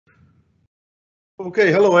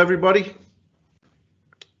Okay, hello everybody.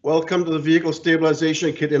 Welcome to the Vehicle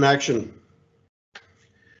Stabilization Kit in action.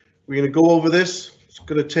 We're going to go over this. It's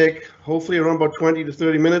going to take hopefully around about 20 to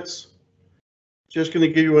 30 minutes. Just going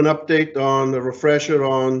to give you an update on a refresher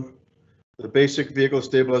on the basic Vehicle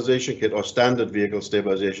Stabilization Kit or standard Vehicle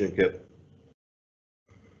Stabilization Kit.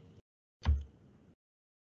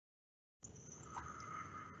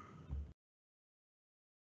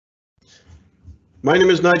 My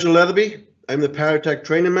name is Nigel Letherby. I'm the Paratech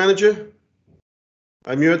Trainer Manager.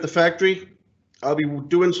 I'm here at the factory. I'll be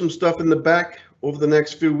doing some stuff in the back over the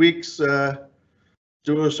next few weeks,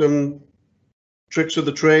 doing some tricks of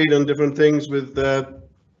the trade and different things with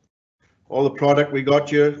all the product we got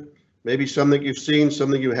here. Maybe something you've seen,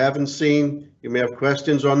 something you haven't seen. You may have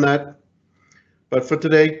questions on that. But for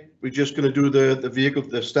today, we're just going to do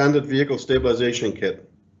the standard Vehicle Stabilization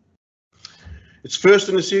Kit. It's first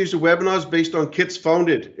in a series of webinars based on kits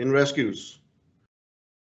founded in rescues.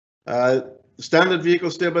 The standard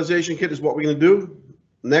Vehicle Stabilization Kit is what we're going to do.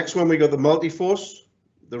 Next one, we got the Multi-Force,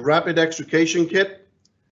 the Rapid Extrication Kit,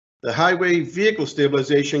 the Highway Vehicle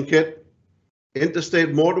Stabilization Kit, Interstate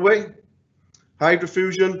Motorway,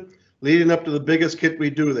 Hydrofusion, leading up to the biggest kit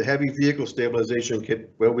we do, the Heavy Vehicle Stabilization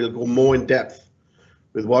Kit, where we'll go more in depth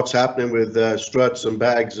with what's happening with struts and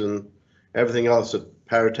bags and everything else that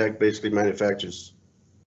Paratech basically manufactures.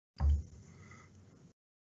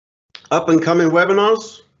 Up and coming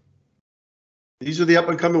webinars. These are the up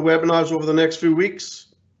and coming webinars over the next few weeks.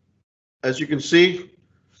 As you can see,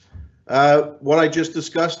 what I just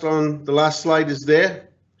discussed on the last slide is there,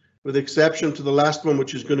 with exception to the last one,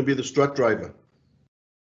 which is going to be the strut driver.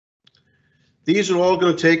 These are all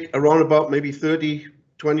going to take around about maybe 20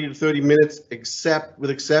 to 30 minutes, with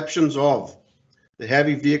exceptions of the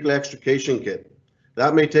Heavy Vehicle Extrication Kit.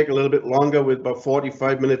 That may take a little bit longer, with about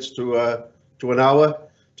 45 minutes to an hour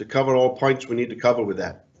to cover all points we need to cover with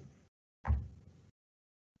that.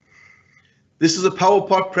 This is a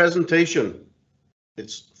PowerPoint presentation.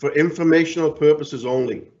 It's for informational purposes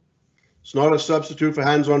only. It's not a substitute for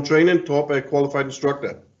hands-on training taught by a qualified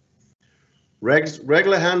instructor.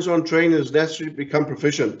 Regular hands-on training is necessary to become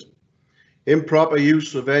proficient. Improper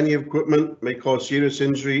use of any equipment may cause serious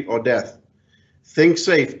injury or death. Think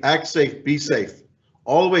safe, act safe, be safe.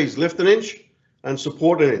 Always lift an inch and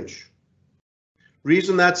support an inch.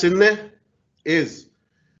 Reason that's in there is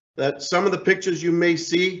that some of the pictures you may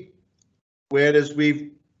see, whereas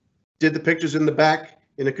we did the pictures in the back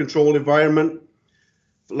in a controlled environment,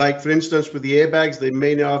 like for instance with the airbags, they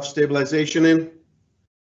may not have stabilization in,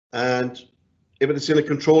 and if it's in a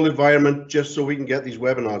controlled environment, just so we can get these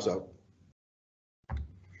webinars out.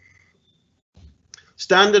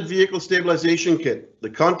 Standard Vehicle Stabilization Kit, the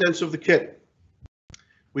contents of the kit.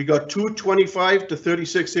 We got two 25 to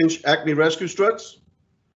 36 inch Acme rescue struts,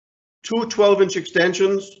 two 12-inch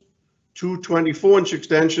extensions, two 24-inch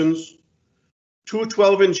extensions, two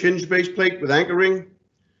 12-inch hinge base plate with anchoring,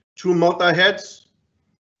 two multi-heads,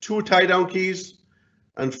 two tie-down keys,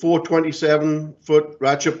 and four 27-foot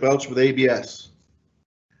ratchet belts with ABS.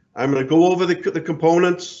 I'm going to go over the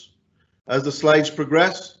components as the slides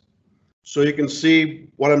progress, so you can see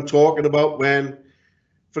what I'm talking about when,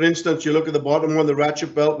 for instance, you look at the bottom one, the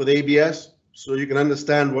ratchet belt with ABS, so you can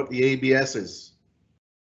understand what the ABS is.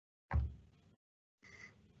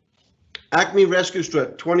 Acme rescue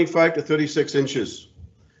strut, 25 to 36 inches.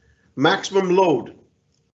 Maximum load,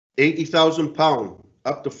 80,000 pounds,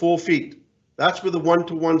 up to 4 feet. That's with a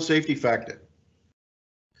 1-to-1 safety factor.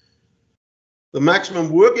 The maximum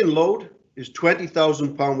working load is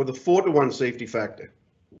 20,000 pounds with a 4-to-1 safety factor.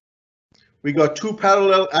 We got two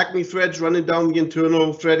parallel Acme threads running down the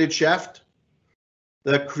internal threaded shaft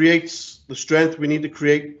that creates the strength we need to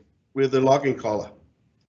create with the locking collar.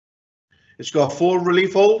 It's got 4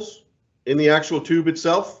 relief holes in the actual tube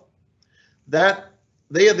itself. That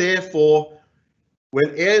they are there for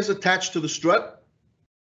when air is attached to the strut,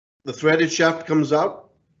 the threaded shaft comes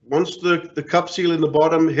out. Once the cup seal in the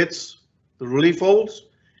bottom hits the relief holes,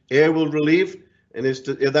 air will relieve, and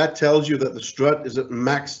that tells you that the strut is at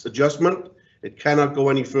max adjustment. It cannot go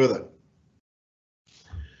any further.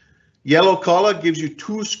 Yellow collar gives you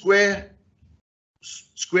 2 square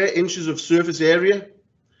inches of surface area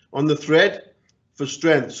on the thread for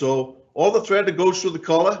strength. So all the thread that goes through the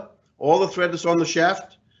collar, all the thread that's on the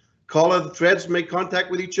shaft, the threads make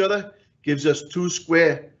contact with each other, gives us 2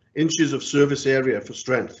 square inches of surface area for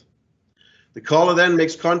strength. The collar then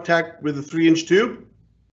makes contact with the 3-inch tube.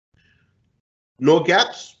 No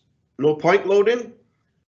gaps, no point loading.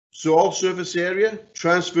 So all surface area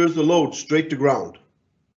transfers the load straight to ground.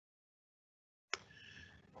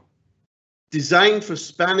 Designed for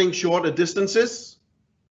spanning shorter distances.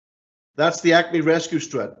 That's the Acme Rescue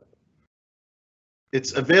strut.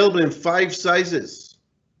 It's available in 5 sizes,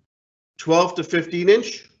 12 to 15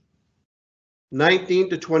 inch, 19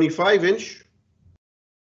 to 25 inch,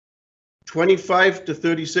 25 to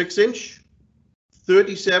 36 inch,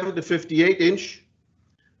 37 to 58 inch,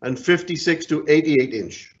 and 56 to 88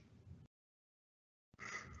 inch.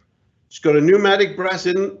 It's got a pneumatic brass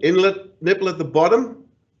inlet nipple at the bottom.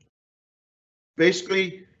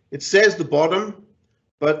 Basically, it says the bottom,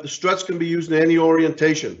 but the struts can be used in any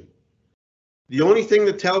orientation. The only thing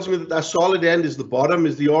that tells me that that solid end is the bottom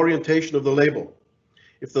is the orientation of the label.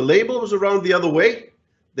 If the label was around the other way,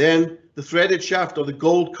 then the threaded shaft or the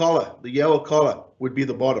gold collar, the yellow collar, would be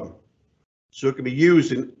the bottom. So it can be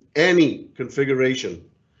used in any configuration.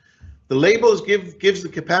 The labels gives the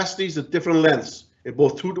capacities at different lengths in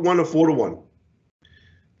both 2 to 1 or 4 to 1.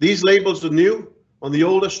 These labels are new. On the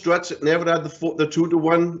older struts, it never had the 2 to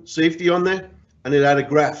 1 safety on there, and it had a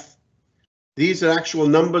graph. These are actual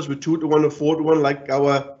numbers with 2 to 1 or 4 to 1, like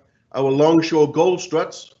our Longshore Gold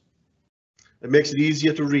struts. It makes it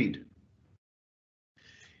easier to read.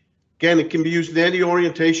 Again, it can be used in any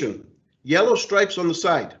orientation. Yellow stripes on the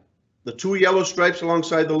side, the 2 yellow stripes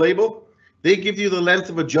alongside the label, they give you the length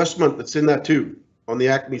of adjustment that's in that tube on the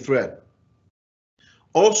Acme thread.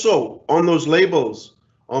 Also, on those labels,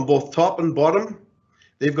 on both top and bottom,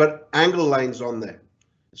 they've got angle lines on there.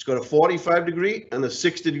 It's got a 45-degree and a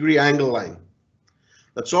 60-degree angle line.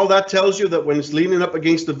 That's all that tells you, that when it's leaning up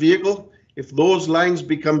against the vehicle, if those lines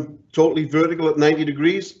become totally vertical at 90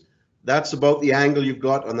 degrees, that's about the angle you've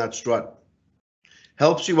got on that strut.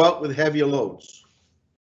 Helps you out with heavier loads.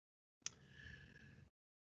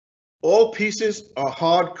 All pieces are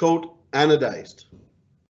hard coat anodized.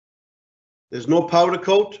 There's no powder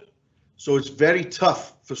coat, so it's very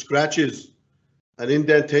tough for scratches and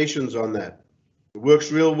indentations on that. It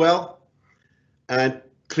works real well, and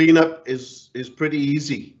cleanup is pretty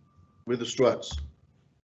easy with the struts.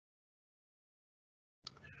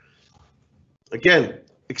 Again,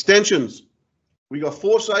 extensions. We got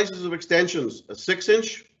 4 sizes of extensions: a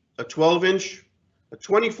 6-inch, a 12-inch, a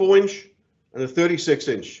 24-inch, and a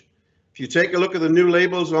 36-inch. If you take a look at the new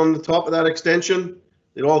labels on the top of that extension,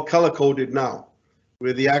 they're all color-coded now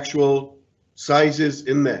with the actual sizes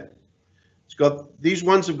in there. It's got, these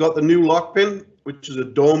ones have got the new lock pin, which is a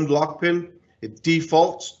domed lock pin. It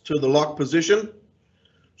defaults to the lock position,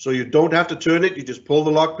 so you don't have to turn it. You just pull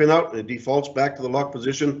the lock pin out and it defaults back to the lock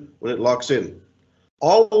position when it locks in.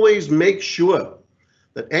 Always make sure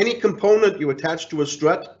that any component you attach to a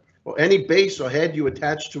strut, or any base or head you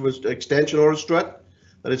attach to an extension or a strut,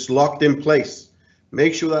 that it's locked in place.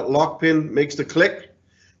 Make sure that lock pin makes the click,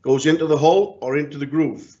 goes into the hole or into the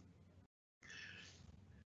groove.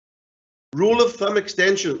 Rule of thumb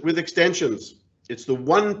with extensions, it's the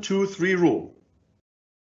 1-2-3 rule.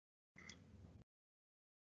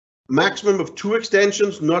 Maximum of 2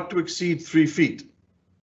 extensions, not to exceed 3 feet.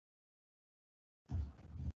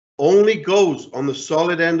 Only goes on the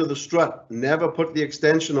solid end of the strut. Never put the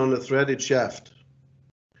extension on the threaded shaft.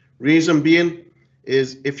 Reason being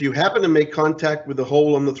is, if you happen to make contact with the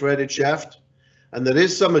hole on the threaded shaft, and there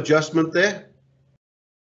is some adjustment there,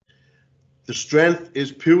 the strength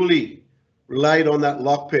is purely relied on that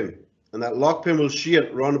lock pin, and that lock pin will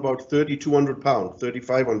shear around about 3,200 pounds,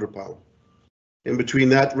 3,500 pounds, in between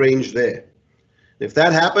that range there. If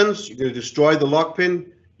that happens, you're going to destroy the lock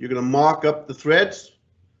pin. You're going to mark up the threads.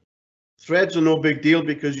 Threads are no big deal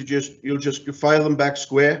because you'll just file them back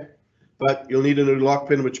square, but you'll need a new lock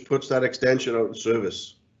pin which puts that extension out of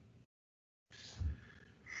service.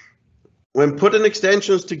 When putting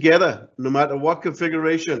extensions together, no matter what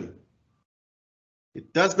configuration,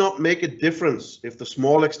 it does not make a difference if the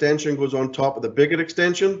small extension goes on top of the bigger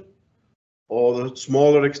extension or the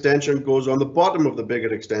smaller extension goes on the bottom of the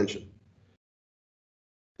bigger extension.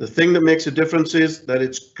 The thing that makes a difference is that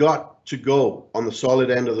it's got to go on the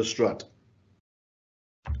solid end of the strut.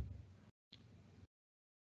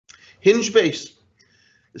 Hinge base.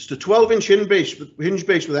 It's the 12-inch hinge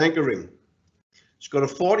base with anchor ring. It's got a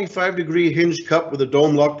 45-degree hinge cup with a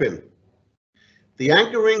dome lock pin. The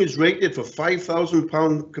anchor ring is rated for 5,000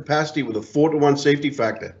 pound capacity with a 4-to-1 safety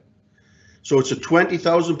factor. So it's a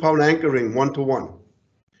 20,000 pound anchor ring, 1-to-1.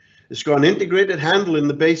 It's got an integrated handle in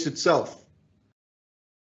the base itself.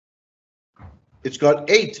 It's got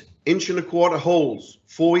 8 1.25-inch holes,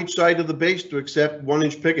 4 each side of the base to accept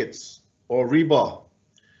 1-inch pickets or rebar.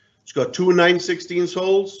 It's got 2 9/16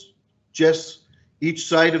 holes, just each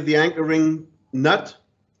side of the anchor ring nut.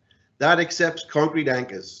 That accepts concrete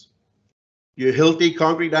anchors. Your Hilti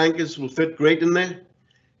concrete anchors will fit great in there.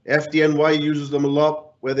 FDNY uses them a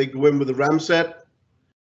lot, where they go in with a ram set,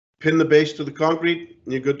 pin the base to the concrete,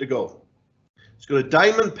 and you're good to go. It's got a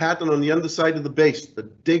diamond pattern on the underside of the base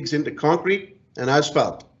that digs into concrete and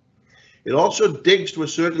asphalt. It also digs to a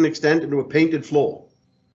certain extent into a painted floor.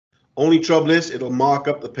 Only trouble is it'll mark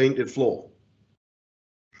up the painted floor.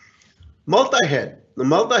 Multi-head. The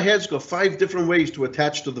multi-head's got 5 different ways to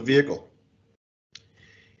attach to the vehicle.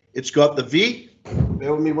 It's got the V.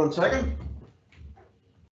 Bear with me 1 second.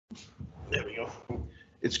 There we go.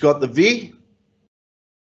 It's got the V.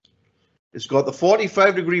 It's got the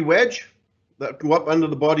 45-degree wedge that go up under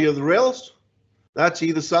the body of the rails. That's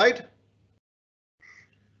either side.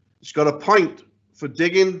 It's got a point for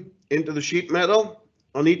digging into the sheet metal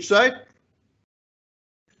on each side.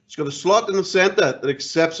 It's got a slot in the center that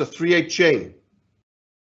accepts a 3/8 chain.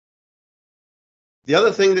 The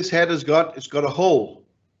other thing this head has got, it's got a hole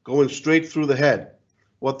going straight through the head.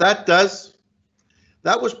 What that does,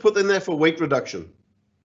 that was put in there for weight reduction.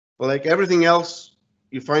 But like everything else,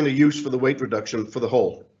 you find a use for the weight reduction for the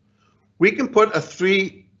hole. We can put a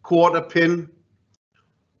 3/4 pin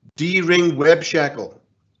D-ring web shackle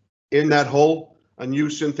in that hole and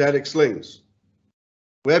use synthetic slings.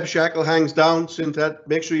 Web shackle hangs down,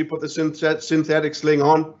 make sure you put the synthetic sling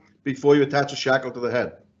on before you attach a shackle to the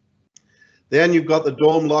head. Then you've got the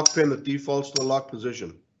dome lock pin that defaults to the lock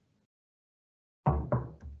position.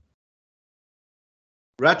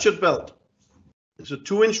 Ratchet belt. It's a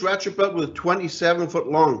 2-inch ratchet belt with a 27-foot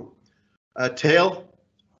long tail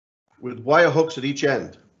with wire hooks at each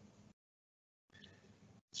end.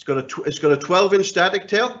 It's got a 12-inch static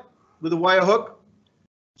tail with a wire hook.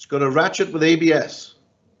 It's got a ratchet with ABS.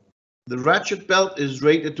 The ratchet belt is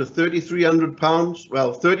rated to 3,300 pounds,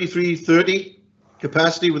 well, 3,330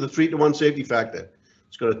 capacity with a 3-to-1 safety factor.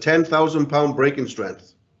 It's got a 10,000 pound braking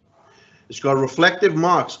strength. It's got reflective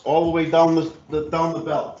marks all the way down the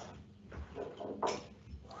belt.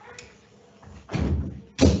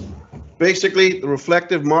 Basically, the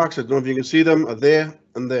reflective marks, I don't know if you can see them, are there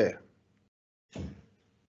and there.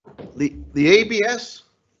 The ABS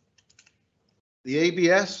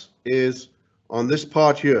is on this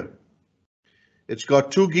part here. It's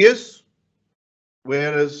got 2 gears,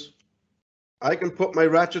 whereas I can put my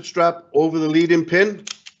ratchet strap over the leading pin,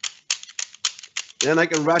 then I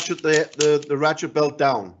can ratchet the ratchet belt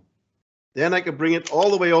down. Then I can bring it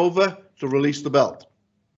all the way over to release the belt.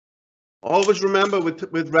 Always remember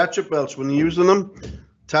with ratchet belts, when you're using them,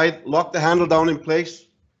 lock the handle down in place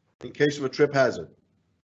in case of a trip hazard.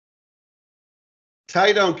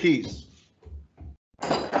 Tie down keys.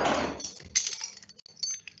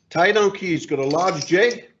 Tie down keys got a large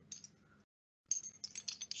J,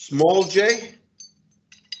 small J,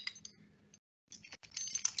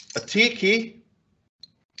 a T key,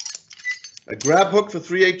 a grab hook for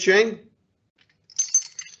 3/8 chain,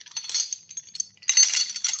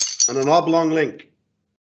 and an oblong link.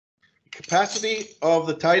 The capacity of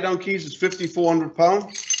the tie down keys is 5,400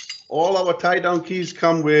 pounds. All our tie down keys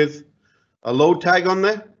come with a load tag on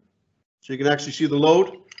there, so you can actually see the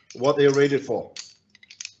load, what they are rated for.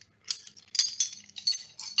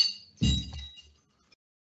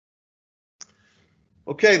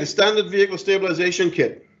 Okay, the standard vehicle stabilization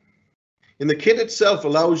kit. In the kit itself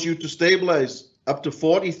allows you to stabilize up to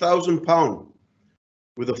 40,000 pounds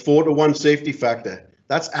with a 4-to-1 safety factor.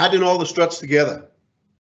 That's adding all the struts together.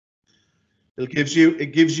 It gives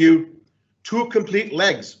you 2 complete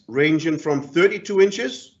legs ranging from 32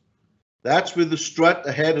 inches, that's with the strut,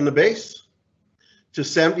 the head and the base, to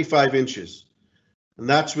 75 inches. And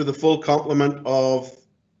that's with a full complement of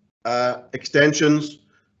extensions,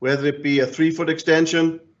 whether it be a 3-foot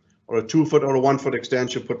extension or a 2-foot or a 1-foot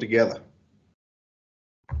extension put together.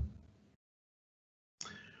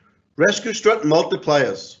 Rescue strut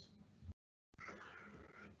multipliers.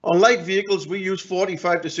 On light vehicles, we use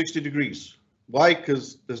 45 to 60 degrees. Why?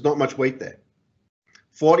 Because there's not much weight there.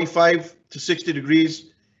 45 to 60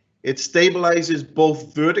 degrees, it stabilizes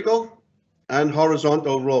both vertical and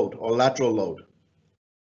horizontal load or lateral load.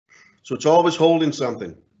 So it's always holding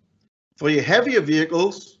something. For your heavier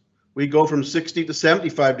vehicles, we go from 60 to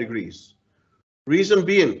 75 degrees. Reason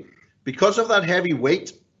being, because of that heavy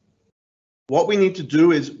weight, what we need to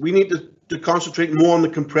do is we need to concentrate more on the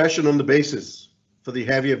compression on the bases for the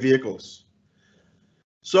heavier vehicles.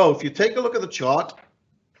 So if you take a look at the chart,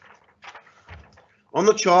 on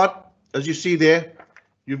the chart, as you see there,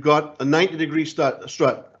 you've got a 90-degree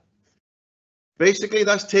strut. Basically,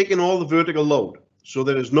 that's taking all the vertical load, so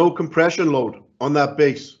there is no compression load on that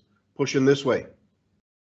base pushing this way.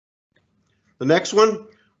 The next one,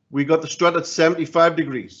 we got the strut at 75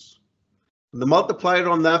 degrees. And the multiplier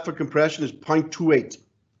on that for compression is 0.28.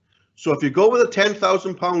 So if you go with a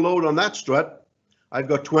 10,000 pound load on that strut, I've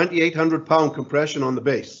got 2,800 pound compression on the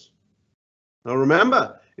base. Now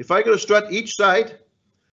remember, if I got a strut each side,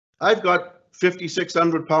 I've got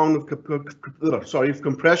 5,600 pound of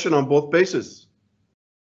compression on both bases.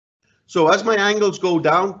 So as my angles go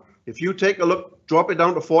down, if you take a look, drop it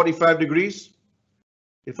down to 45 degrees.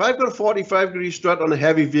 If I've got a 45-degree strut on a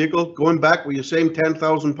heavy vehicle, going back with your same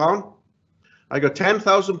 10,000 pound, I got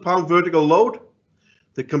 10,000 pound vertical load.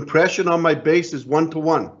 The compression on my base is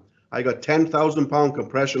 1-to-1. I got 10,000 pound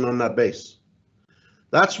compression on that base.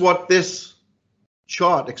 That's what this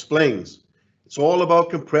chart explains. It's all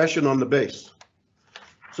about compression on the base.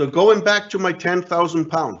 So going back to my 10,000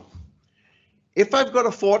 pound, if I've got a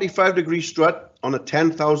 45-degree strut on a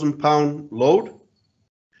 10,000 pound load,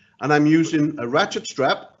 and I'm using a ratchet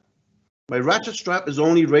strap, my ratchet strap is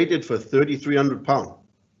only rated for 3,300 pound.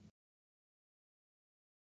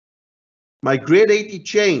 My grade 80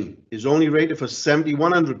 chain is only rated for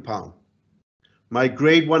 7,100 pound. My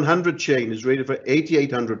grade 100 chain is rated for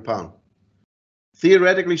 8,800 pound.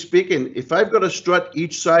 Theoretically speaking, if I've got a strut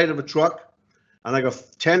each side of a truck and I got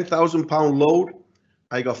 10,000 pound load,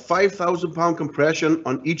 I got 5,000 pound compression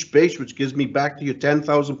on each base, which gives me back to your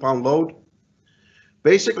 10,000 pound load.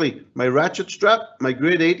 Basically, my ratchet strap, my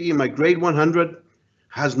grade 80 and my grade 100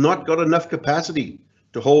 has not got enough capacity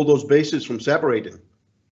to hold those bases from separating.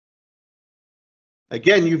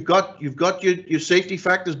 Again, you've got your safety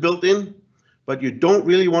factors built in, but you don't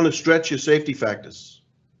really want to stretch your safety factors.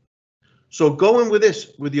 So going with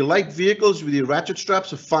this, with your light vehicles, with your ratchet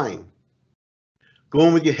straps are fine.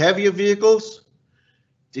 Going with your heavier vehicles,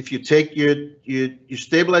 if you take your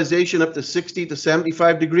stabilization up to 60 to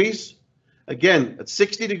 75 degrees, again, at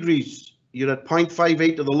 60 degrees, you're at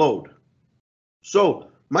 0.58 of the load. So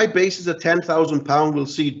my bases at 10,000 pound will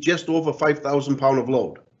see just over 5,000 pound of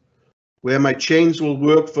load, where my chains will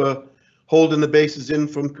work for holding the bases in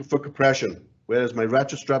for compression, whereas my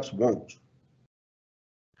ratchet straps won't.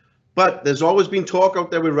 But there's always been talk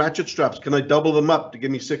out there with ratchet straps. Can I double them up to give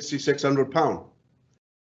me 6,600 pound?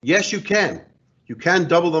 Yes, you can. You can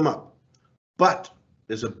double them up. But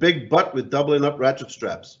there's a big but with doubling up ratchet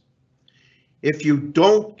straps. If you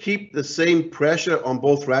don't keep the same pressure on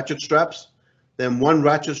both ratchet straps, then one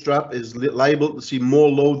ratchet strap is liable to see more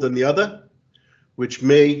load than the other, which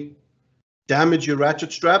may damage your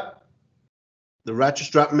ratchet strap. The ratchet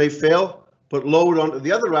strap may fail, put load onto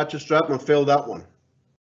the other ratchet strap and fail that one.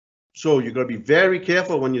 So you've got to be very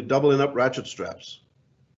careful when you're doubling up ratchet straps.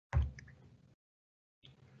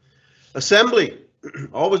 Assembly.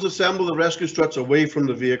 Always assemble the rescue struts away from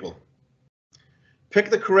the vehicle. Pick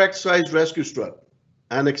the correct size rescue strut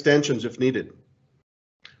and extensions if needed.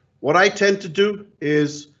 What I tend to do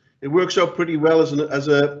is, it works out pretty well as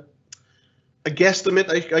a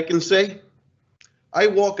guesstimate, I can say. I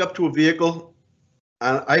walk up to a vehicle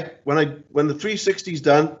and when the 360 is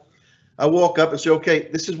done, I walk up and say, okay,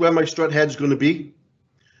 this is where my strut head is going to be.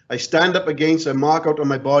 I stand up against, I mark out on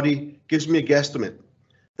my body, gives me a guesstimate.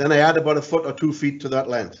 Then I add about 1 foot or 2 feet to that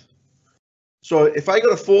length. So if I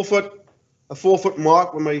got a 4 foot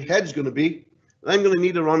mark where my head's going to be, I'm going to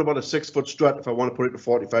need around about a 6 foot strut if I want to put it to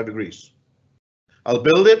 45 degrees. I'll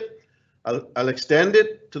build it, I'll extend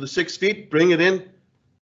it to the 6 feet, bring it in,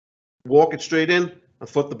 walk it straight in, and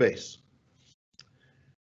foot the base.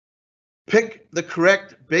 Pick the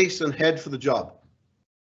correct base and head for the job.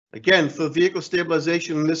 Again, for vehicle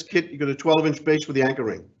stabilization in this kit, you got a 12-inch base with the anchor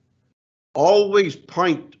ring. Always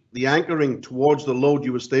point the anchor ring towards the load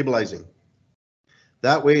you were stabilizing.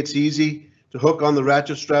 That way it's easy to hook on the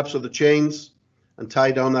ratchet straps or the chains and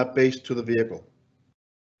tie down that base to the vehicle.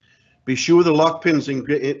 Be sure the lock pin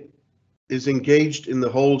is engaged in the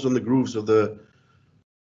holes and the grooves of the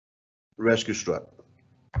rescue strut.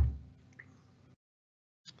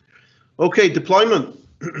 Okay, deployment.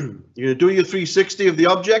 You're going to do your 360 of the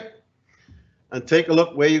object and take a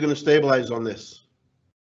look where you're going to stabilize on this.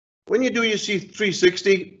 When you do your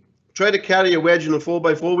 360, try to carry a wedge and a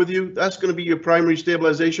 4x4 with you. That's going to be your primary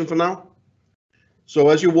stabilization for now. So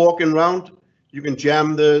as you're walking around, you can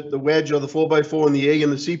jam the wedge or the 4x4 in the A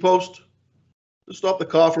and the C post to stop the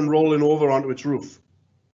car from rolling over onto its roof.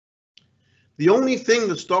 The only thing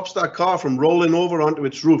that stops that car from rolling over onto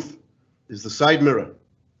its roof is the side mirror.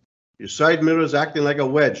 Your side mirror is acting like a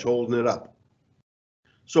wedge holding it up.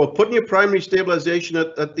 So putting your primary stabilization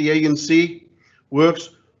at the A and C works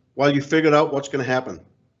while you figure out what's going to happen.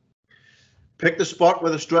 Pick the spot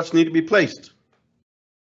where the struts need to be placed.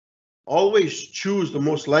 Always choose the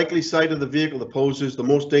most likely side of the vehicle that poses the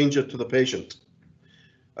most danger to the patient.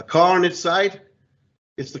 A car on its side,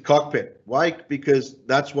 it's the cockpit. Why? Because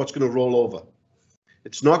that's what's going to roll over.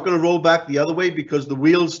 It's not going to roll back the other way because the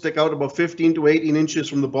wheels stick out about 15 to 18 inches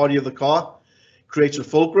from the body of the car, creates a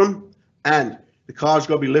fulcrum, and the car's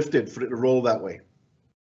got to be lifted for it to roll that way.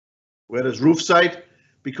 Whereas roof side,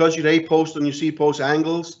 because your A post and your C post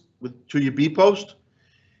angles to your B post,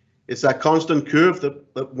 it's that constant curve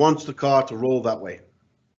that wants the car to roll that way.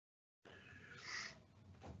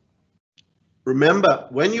 Remember,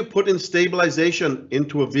 when you put in stabilization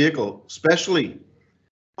into a vehicle, especially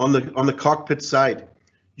on the cockpit side,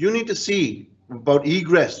 you need to see about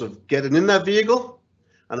egress of getting in that vehicle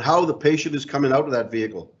and how the patient is coming out of that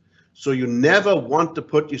vehicle. So you never want to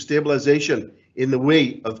put your stabilization in the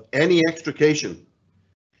way of any extrication.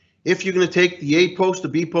 If you're going to take the A post, the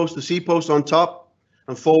B post, the C post on top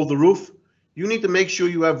and fold the roof, you need to make sure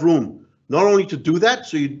you have room, not only to do that,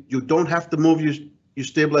 so you don't have to move your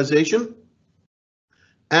stabilization,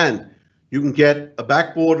 and you can get a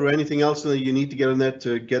backboard or anything else that you need to get in there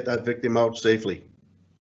to get that victim out safely.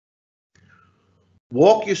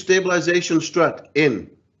 Walk your stabilization strut in,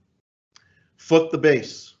 foot the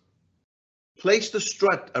base. Place the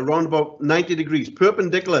strut around about 90 degrees,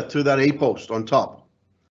 perpendicular to that A post on top.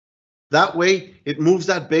 That way, it moves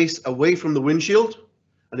that base away from the windshield,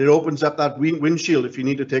 and it opens up that windshield if you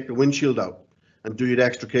need to take the windshield out and do your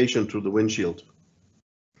extrication through the windshield.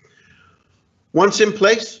 Once in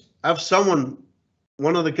place, have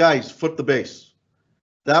one of the guys, foot the base.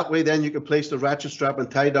 That way, then you can place the ratchet strap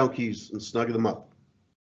and tie down keys and snug them up.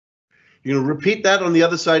 You're going to repeat that on the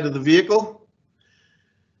other side of the vehicle.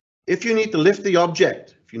 If you need to lift the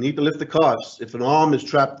object, if you need to lift the car, if an arm is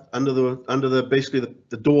trapped under basically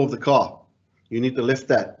the door of the car, you need to lift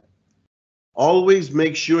that. Always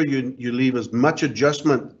make sure you leave as much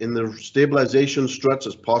adjustment in the stabilization struts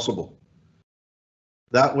as possible.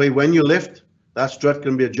 That way, when you lift, that strut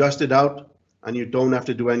can be adjusted out and you don't have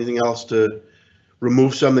to do anything else to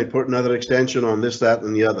remove something, put another extension on, this, that,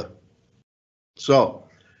 and the other. So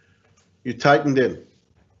you tightened in.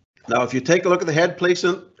 Now, if you take a look at the head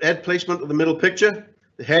placement of the middle picture,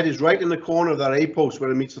 the head is right in the corner of that A post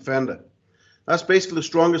where it meets the fender. That's basically the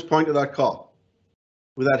strongest point of that car.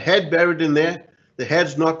 With that head buried in there, the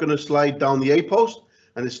head's not going to slide down the A post,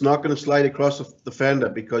 and it's not going to slide across the fender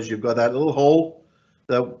because you've got that little hole.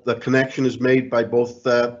 The connection is made by both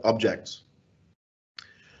objects.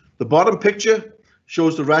 The bottom picture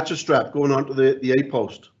shows the ratchet strap going onto the A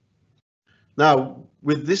post. Now,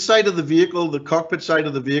 with this side of the vehicle, the cockpit side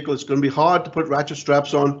of the vehicle, it's going to be hard to put ratchet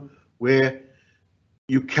straps on where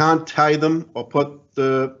you can't tie them or put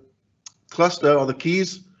the cluster or the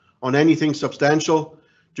keys on anything substantial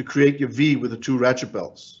to create your V with the two ratchet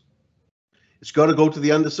belts. It's got to go to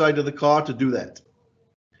the underside of the car to do that.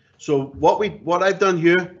 So what I've done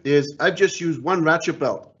here is I've just used one ratchet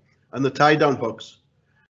belt and the tie down hooks.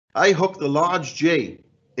 I hook the large J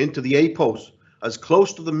into the A post as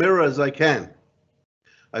close to the mirror as I can.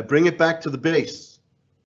 I bring it back to the base.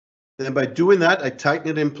 Then by doing that, I tighten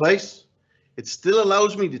it in place. It still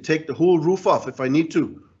allows me to take the whole roof off if I need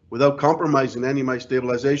to without compromising any of my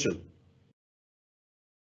stabilization.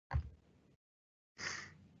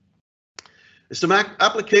 Some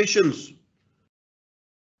applications.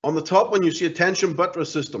 On the top one, you see a tension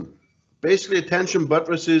buttress system. Basically, a tension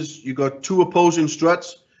buttress is you got two opposing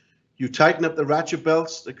struts. You tighten up the ratchet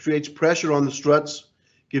belts. That creates pressure on the struts,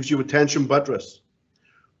 gives you a tension buttress.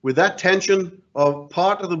 With that tension of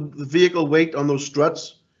part of the vehicle weight on those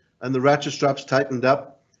struts and the ratchet straps tightened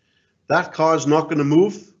up, that car is not going to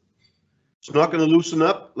move. It's not going to loosen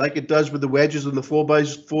up like it does with the wedges and the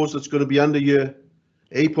 4x4s that's going to be under your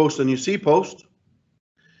A post and your C post.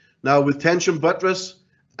 Now, with tension buttress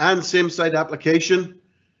and same side application,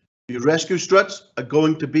 your rescue struts are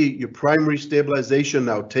going to be your primary stabilization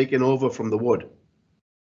now, taking over from the wood.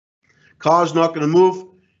 Car's not going to move.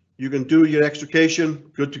 You can do your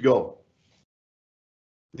extrication, good to go.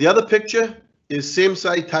 The other picture is same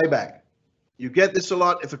side tieback. You get this a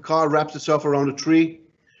lot if a car wraps itself around a tree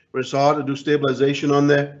where it's hard to do stabilization on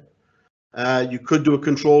there. You could do a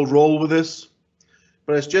controlled roll with this,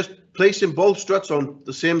 but it's just placing both struts on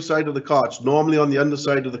the same side of the car. It's normally on the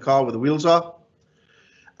underside of the car where the wheels are,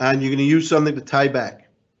 and you're going to use something to tie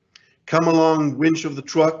back. Come along winch of the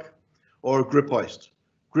truck or a grip hoist.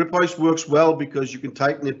 Grip hoist works well because you can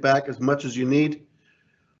tighten it back as much as you need,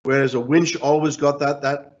 whereas a winch always got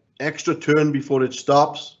that extra turn before it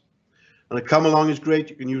stops. And a come along is great.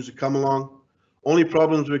 You can use a come along. Only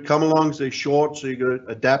problems with come alongs, they're short, so you're going to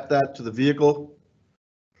adapt that to the vehicle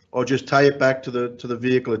or just tie it back to the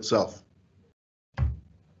vehicle itself.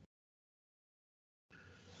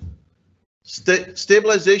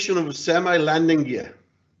 Stabilization of a semi-landing gear.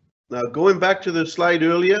 Now, going back to the slide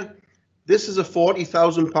earlier, this is a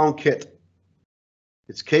 40,000 pound kit.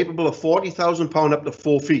 It's capable of 40,000 pound up to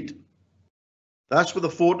 4 feet. That's with a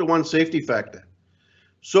 4-to-1 safety factor.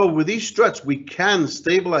 So with these struts, we can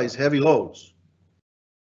stabilize heavy loads.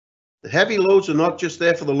 The heavy loads are not just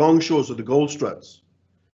there for the long shows or the gold struts.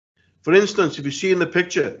 For instance, if you see in the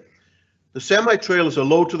picture, the semi-trailers are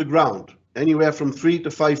low to the ground, anywhere from 3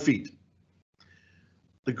 to 5 feet.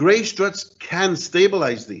 The grey struts can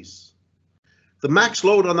stabilize these. The max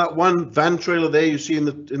load on that one van trailer there you see in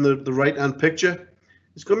the right-hand picture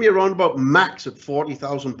is going to be around about max at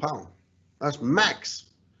 40,000 pounds. That's max.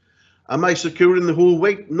 Am I securing the whole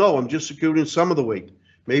weight? No, I'm just securing some of the weight,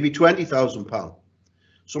 maybe 20,000 pounds.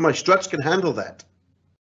 So my struts can handle that.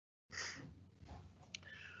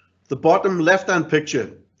 The bottom left-hand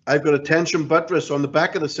picture, I've got a tension buttress on the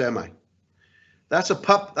back of the semi. That's a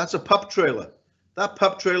pup trailer. That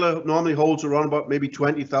pup trailer normally holds around about maybe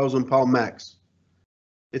 20,000 pound max.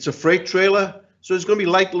 It's a freight trailer, so there's going to be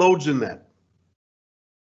light loads in that.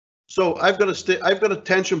 So I've got a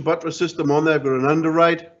tension buttress system on there. I've got an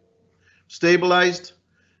underride, stabilized.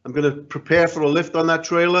 I'm going to prepare for a lift on that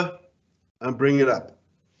trailer and bring it up.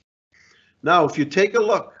 Now, if you take a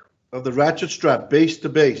look of the ratchet strap base to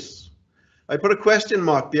base, I put a question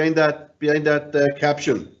mark behind that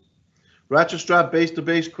caption. Ratchet strap base to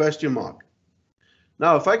base question mark.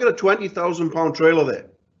 Now, if I got a 20,000 pound trailer there,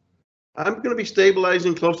 I'm going to be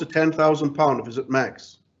stabilizing close to 10,000 pound if it's at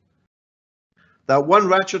max. That one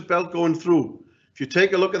ratchet belt going through, if you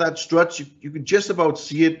take a look at that strut, you can just about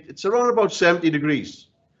see it. It's around about 70 degrees.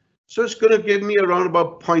 So it's going to give me around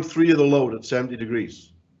about 0.3 of the load at 70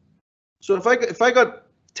 degrees. So if I got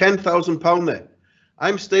 10,000 pound there,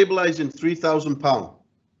 I'm stabilizing 3,000 pound.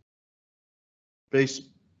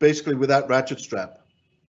 Basically with that ratchet strap.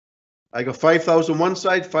 I got 5,000 one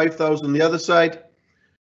side, 5,000 the other side.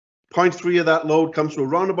 0.3 of that load comes to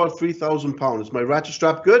around about 3,000 pounds. Is my ratchet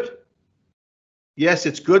strap good? Yes,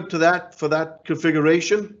 it's good for that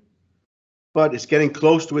configuration, but it's getting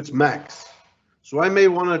close to its max. So I may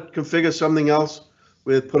want to configure something else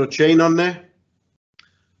with put a chain on there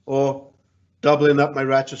or doubling up my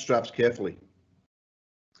ratchet straps carefully.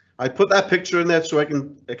 I put that picture in there so I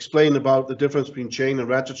can explain about the difference between chain and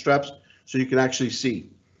ratchet straps so you can actually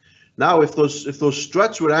see. Now, if those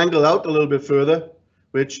struts were angled out a little bit further,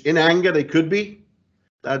 which in anger they could be,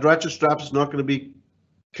 that ratchet strap is not going to be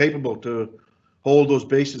capable to hold those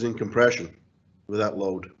bases in compression with that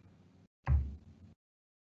load.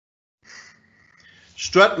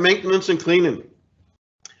 Strut maintenance and cleaning.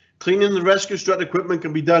 Cleaning the rescue strut equipment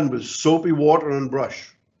can be done with soapy water and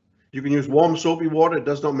brush. You can use warm soapy water, it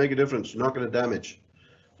does not make a difference. You're not going to damage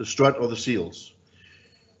the strut or the seals.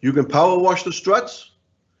 You can power wash the struts,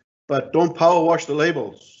 but don't power wash the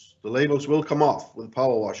labels. The labels will come off with a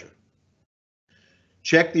power washer.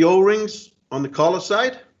 Check the O-rings on the collar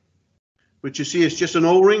side, which you see is just an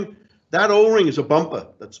O-ring. That O-ring is a bumper.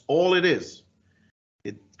 That's all it is.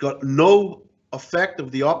 It got no effect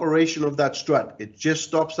of the operation of that strut. It just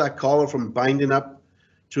stops that collar from binding up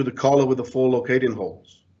to the collar with the 4 locating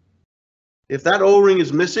holes. If that O-ring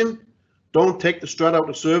is missing, don't take the strut out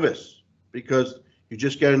of service because you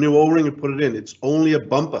just get a new O-ring and put it in. It's only a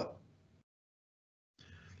bumper.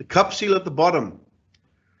 The cup seal at the bottom.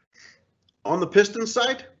 On the piston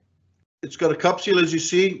side, it's got a cup seal as you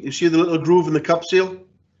see. You see the little groove in the cup seal?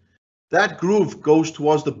 That groove goes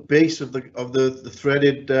towards the base of the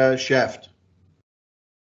threaded shaft.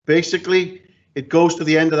 Basically, it goes to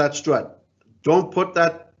the end of that strut. Don't put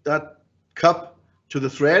that cup to the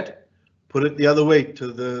thread. Put it the other way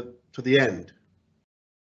to the end.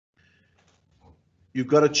 You've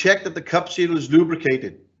got to check that the cup seal is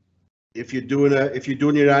lubricated. If you're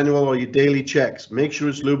doing your annual or your daily checks, make sure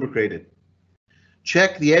it's lubricated.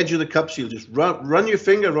 Check the edge of the cup seal. Just run your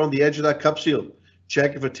finger around the edge of that cup seal.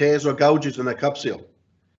 Check if it tears or gouges in that cup seal.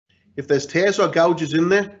 If there's tears or gouges in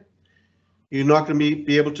there, you're not going to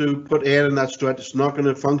be able to put air in that strut. It's not going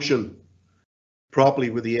to function properly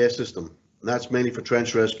with the air system. And that's mainly for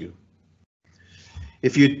trench rescue.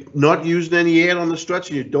 If you're not using any air on the struts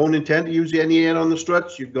and you don't intend to use any air on the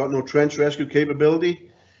struts, you've got no trench rescue capability,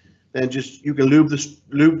 then you can lube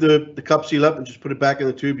the cup seal up and just put it back in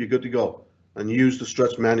the tube. You're good to go. And use the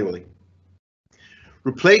struts manually.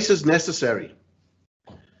 Replace as necessary.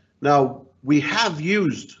 Now, we have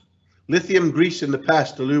used lithium grease in the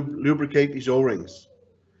past to lubricate these O-rings.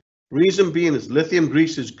 Reason being is lithium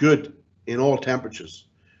grease is good in all temperatures,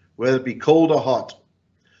 whether it be cold or hot.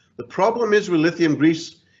 The problem is with lithium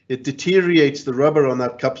grease, it deteriorates the rubber on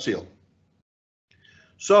that cup seal.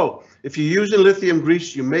 So if you're using lithium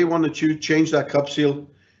grease, you may want to change that cup seal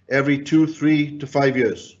every 2, 3 to 5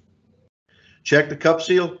 years. Check the cup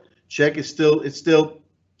seal. Check it's still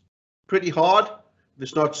pretty hard.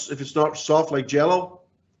 If it's not soft like Jello.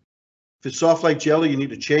 If it's soft like Jello, you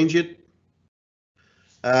need to change it.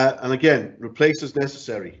 And again, replace as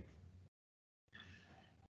necessary.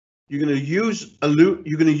 you're going to use a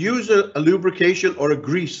lubrication or a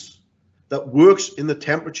grease that works in the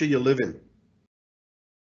temperature you live in.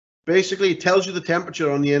 Basically, it tells you the temperature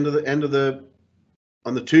on the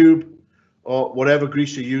on the tube or whatever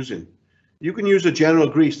grease you're using. You can use a general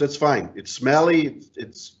grease, that's fine. It's smelly,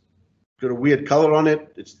 it's got a weird color on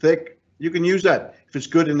it, it's thick. You can use that if it's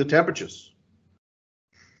good in the temperatures.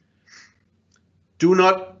 Do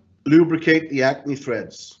not lubricate the acne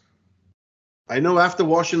threads. I know after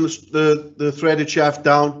washing the threaded shaft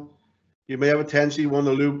down, you may have a tendency to want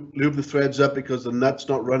to lube the threads up because the nut's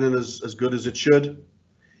not running as good as it should.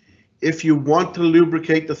 If you want to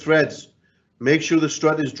lubricate the threads, make sure the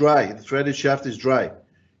strut is dry, the threaded shaft is dry.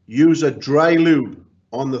 Use a dry lube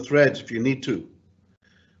on the threads if you need to.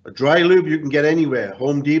 A dry lube you can get anywhere,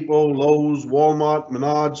 Home Depot, Lowe's, Walmart,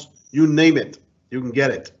 Menards, you name it, you can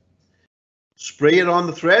get it. Spray it on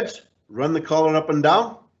the threads, run the collar up and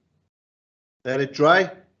down, let it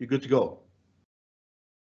dry, you're good to go.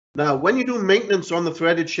 Now, when you do maintenance on the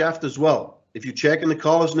threaded shaft as well, if you're checking the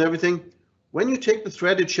collars and everything, when you take the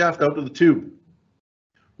threaded shaft out of the tube,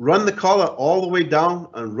 run the collar all the way down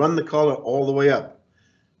and run the collar all the way up.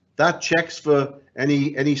 That checks for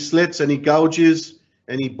any slits, any gouges,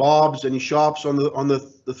 any bobs, any sharps on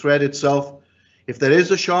the thread itself. If there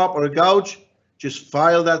is a sharp or a gouge, just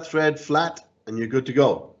file that thread flat and you're good to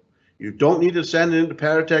go. You don't need to send it into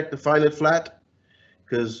Paratech to file it flat,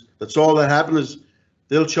 because that's all that happens is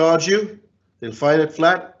they'll charge you, they'll file it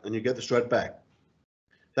flat, and you get the strut back.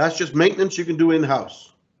 That's just maintenance you can do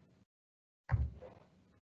in-house.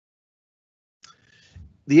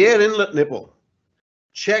 The air inlet nipple.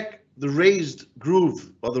 Check the raised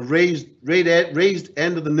groove or the raised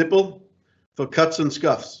end of the nipple for cuts and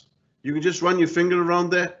scuffs. You can just run your finger around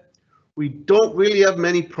there. We don't really have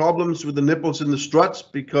many problems with the nipples in the struts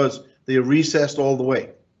because they are recessed all the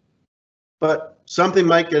way. But something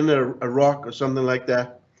might get in a rock or something like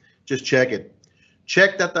that. Just check it.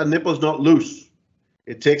 Check that the nipple's not loose.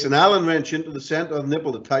 It takes an Allen wrench into the center of the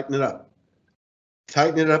nipple to tighten it up.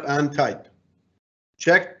 Tighten it up and tight.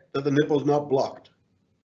 Check that the nipple's not blocked.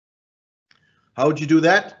 How would you do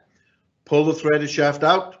that? Pull the threaded shaft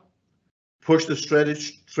out, push the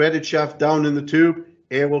threaded shaft down in the tube,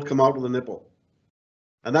 air will come out of the nipple.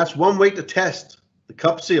 And that's one way to test the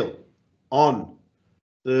cup seal on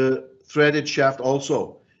the threaded shaft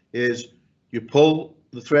also, is you pull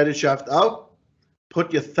the threaded shaft out,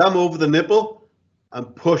 put your thumb over the nipple,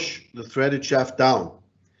 and push the threaded shaft down.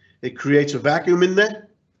 It creates a vacuum in there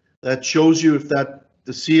that shows you if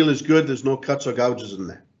the seal is good, there's no cuts or gouges in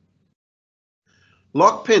there.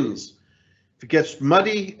 Lock pins. If it gets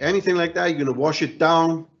muddy, anything like that, you're going to wash it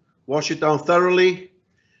down thoroughly.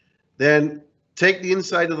 Then take the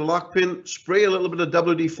inside of the lock pin, spray a little bit of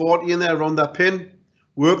WD-40 in there around that pin,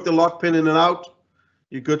 work the lock pin in and out.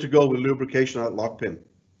 You're good to go with lubrication on that lock pin.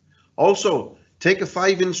 Also, take a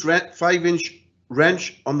 5-inch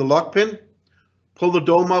wrench on the lock pin, pull the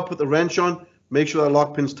dome out, put the wrench on, make sure that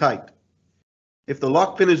lock pin's tight. If the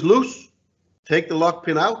lock pin is loose, take the lock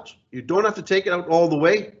pin out. You don't have to take it out all the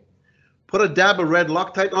way. Put a dab of red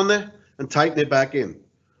Loctite on there and tighten it back in.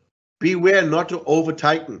 Beware not to over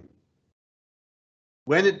tighten.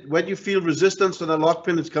 When you feel resistance to the lock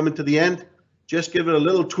pin is coming to the end, just give it a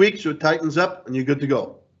little tweak so it tightens up and you're good to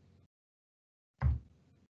go.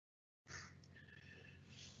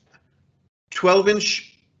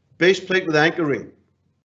 "12-inch base plate with anchor ring."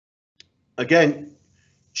 Again,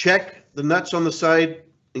 check the nuts on the side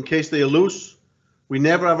in case they are loose. We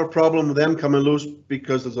never have a problem with them coming loose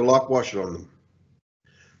because there's a lock washer on them.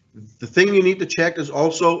 The thing you need to check is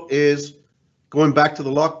going back to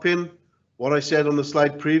the lock pin. What I said on the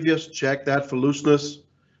slide previous, check that for looseness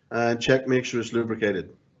and make sure it's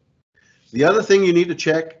lubricated. The other thing you need to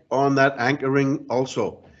check on that anchor ring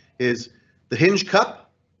also is the hinge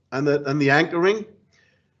cup and the anchor ring.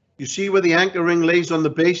 You see where the anchor ring lays on the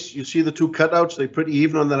base, you see the two cutouts, they're pretty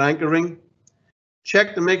even on that anchor ring.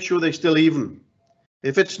 Check to make sure they're still even.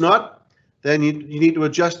 If it's not, then you need to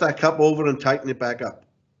adjust that cup over and tighten it back up.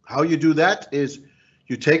 How you do that is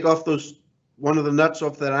you take off one of the nuts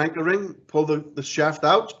off that anchor ring, pull the shaft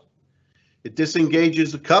out, it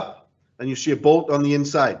disengages the cup, and you see a bolt on the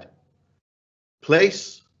inside.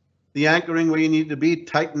 Place the anchor ring where you need to be,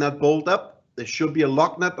 tighten that bolt up. There should be a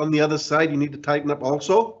lock nut on the other side you need to tighten up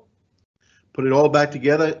also. Put it all back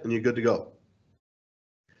together and you're good to go.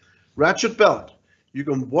 Ratchet belt. You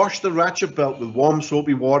can wash the ratchet belt with warm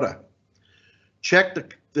soapy water.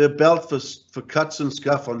 Check the belt for cuts and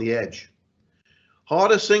scuff on the edge.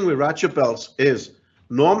 Hardest thing with ratchet belts is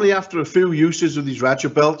normally after a few uses of these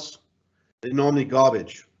ratchet belts, they're normally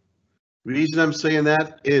garbage. Reason I'm saying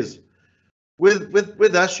that is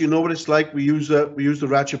With us, you know what it's like. We use the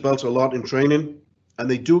ratchet belts a lot in training, and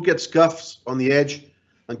they do get scuffs on the edge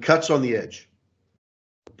and cuts on the edge.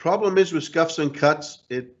 The problem is with scuffs and cuts,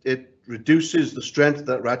 it reduces the strength of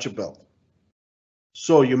that ratchet belt.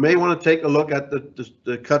 So you may want to take a look at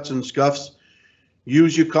the cuts and scuffs.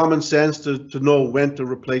 Use your common sense to know when to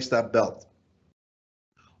replace that belt.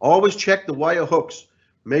 Always check the wire hooks.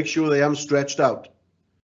 Make sure they haven't stretched out.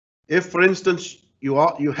 If, for instance, you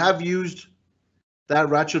have used that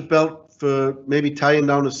ratchet belt for maybe tying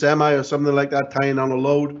down a semi or something like that, tying down a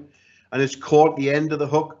load, and it's caught the end of the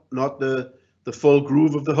hook, not the full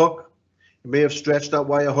groove of the hook, you may have stretched that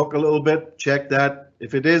wire hook a little bit. Check that.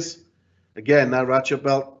 If it is, again, that ratchet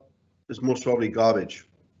belt is most probably garbage.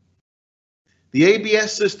 The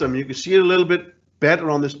ABS system, you can see it a little bit better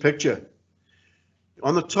on this picture.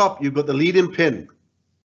 On the top, you've got the leading pin.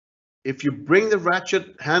 If you bring the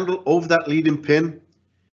ratchet handle over that leading pin,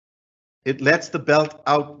 it lets the belt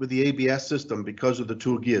out with the ABS system because of the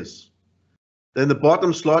two gears. Then the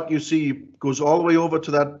bottom slot you see goes all the way over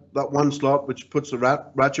to that one slot, which puts the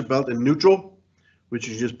ratchet belt in neutral, which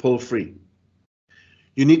you just pull free.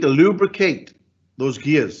 You need to lubricate those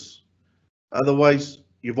gears. Otherwise,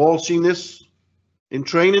 you've all seen this in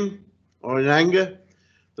training or in anger.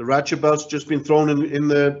 The ratchet belt's just been thrown in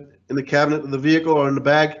the cabinet of the vehicle or in the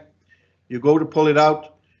bag. You go to pull it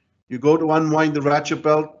out. You go to unwind the ratchet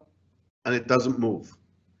belt, and it doesn't move.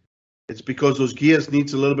 It's because those gears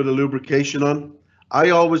needs a little bit of lubrication on. I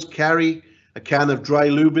always carry a can of dry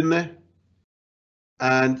lube in there.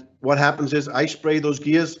 And what happens is I spray those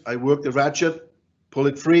gears, I work the ratchet, pull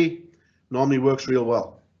it free, normally works real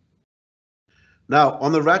well. Now,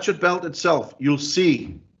 on the ratchet belt itself, you'll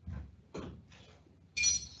see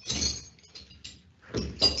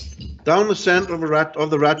down the center of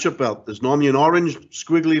the ratchet belt, there's normally an orange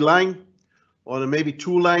squiggly line, or there may be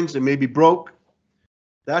two lines that may be broke.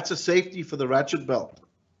 That's a safety for the ratchet belt.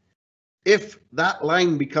 If that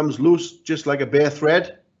line becomes loose, just like a bare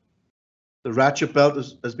thread, the ratchet belt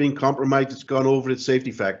has been compromised. It's gone over its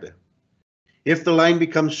safety factor. If the line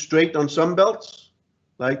becomes straight on some belts,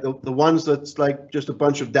 like the ones that's like just a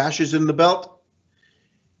bunch of dashes in the belt,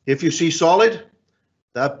 if you see solid,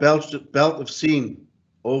 that belt of seen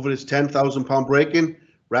over its 10,000 pound braking,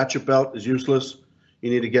 ratchet belt is useless.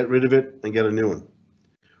 You need to get rid of it and get a new one.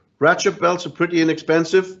 Ratchet belts are pretty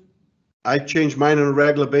inexpensive. I change mine on a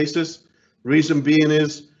regular basis. Reason being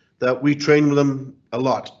is that we train with them a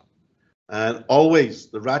lot. And always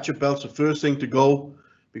the ratchet belt's the first thing to go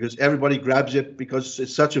because everybody grabs it because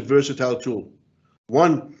it's such a versatile tool.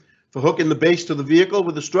 One, for hooking the base to the vehicle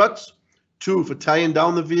with the struts. Two, for tying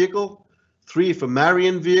down the vehicle. Three, for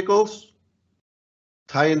marrying vehicles,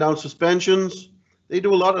 tying down suspensions. They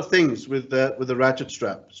do a lot of things with the ratchet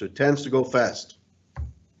strap, so it tends to go fast.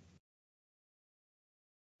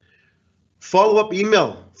 Follow-up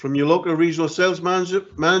email from your local regional sales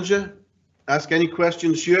manager. Ask any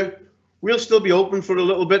questions here. We'll still be open for a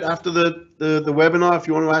little bit after the webinar if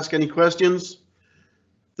you want to ask any questions.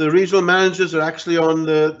 The regional managers are actually on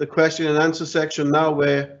the question and answer section now,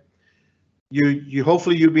 where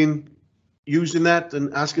hopefully you've been using that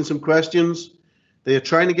and asking some questions. They are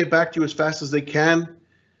trying to get back to you as fast as they can.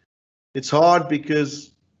 It's hard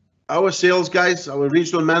because our sales guys, our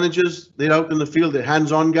regional managers, they're out in the field, they're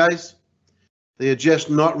hands-on guys. They are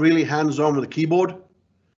just not really hands-on with a keyboard.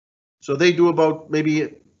 So they do about maybe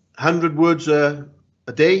 100 words a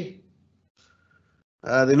day.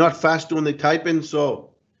 They're not fast doing the typing,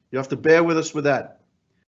 so you have to bear with us with that.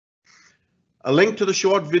 A link to the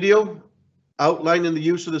short video outlining the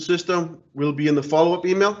use of the system will be in the follow-up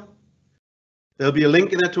email. There'll be a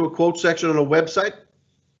link in it to a quote section on a website,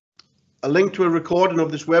 a link to a recording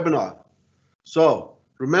of this webinar. So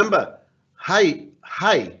remember, hi.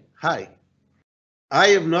 I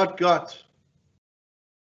have not got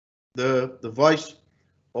the voice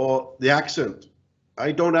or the accent.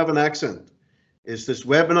 I don't have an accent. It's this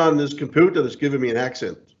webinar and this computer that's giving me an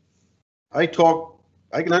accent. I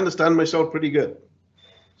can understand myself pretty good.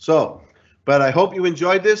 So, but I hope you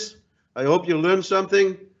enjoyed this. I hope you learned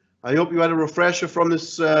something. I hope you had a refresher from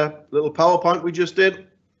this little PowerPoint we just did.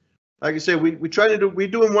 Like I say, we're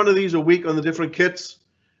doing one of these a week on the different kits,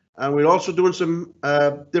 and we're also doing some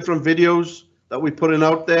different videos that we're putting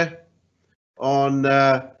out there on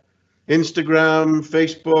Instagram,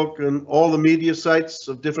 Facebook, and all the media sites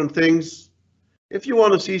of different things. If you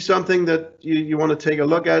want to see something that you want to take a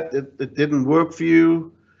look at that didn't work for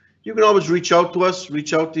you, you can always reach out to us,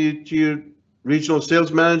 reach out to your regional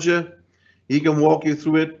sales manager. He can walk you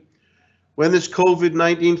through it. When this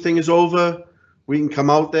COVID-19 thing is over, we can come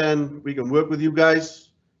out there and we can work with you guys.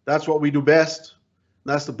 That's what we do best.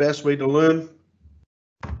 That's the best way to learn.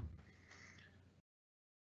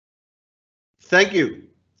 Thank you.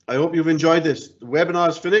 I hope you've enjoyed this. The webinar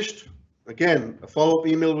is finished. Again, a follow-up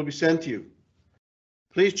email will be sent to you.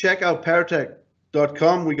 Please check out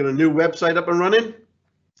paratech.com. We got a new website up and running.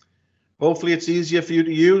 Hopefully it's easier for you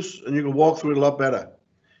to use and you can walk through it a lot better.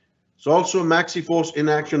 There's also a MaxiForce in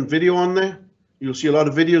action video on there. You'll see a lot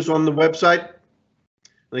of videos on the website.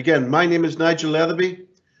 And again, my name is Nigel Letherby.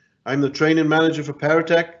 I'm the training manager for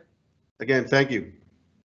Paratech. Again, thank you.